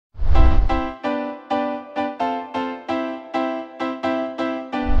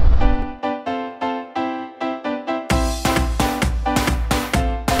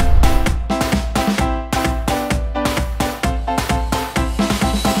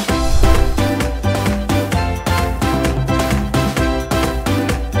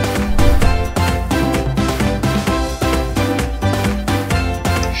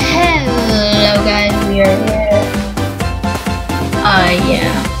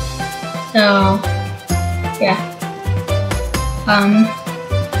So yeah.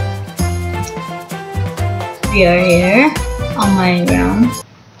 We are here on my ground.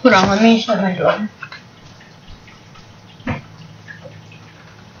 Hold on, let me shut my door.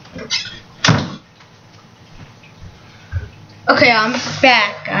 Okay, I'm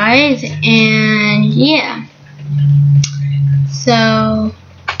back, guys, and yeah. So,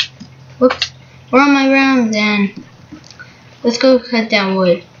 whoops, we're on my ground, and let's go cut down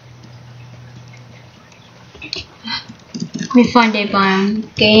wood. Let me find a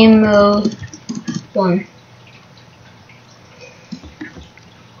biome. Game mode 1.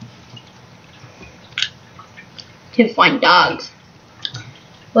 To find dogs.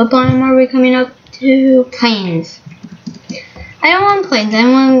 What biome are we coming up to? Plains. I don't want plains. I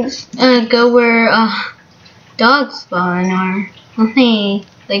want go where dogs spawn or something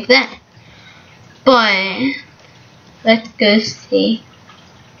like that. But let's go see.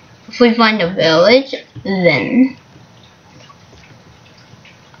 If we find a village, then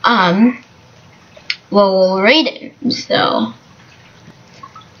we'll raid it. So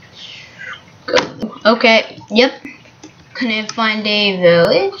go. Okay. Yep. Couldn't find a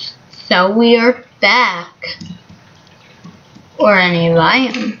village, so we are back. Or any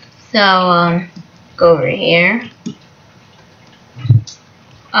biome. So go over here.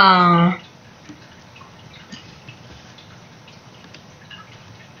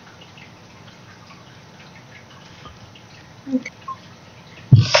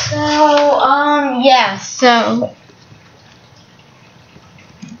 Yeah, so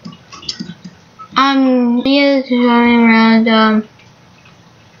just going around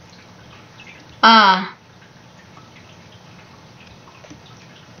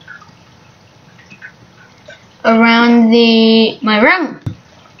around my room.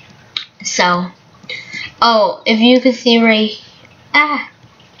 So if you could see right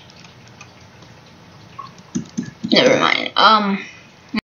never mind.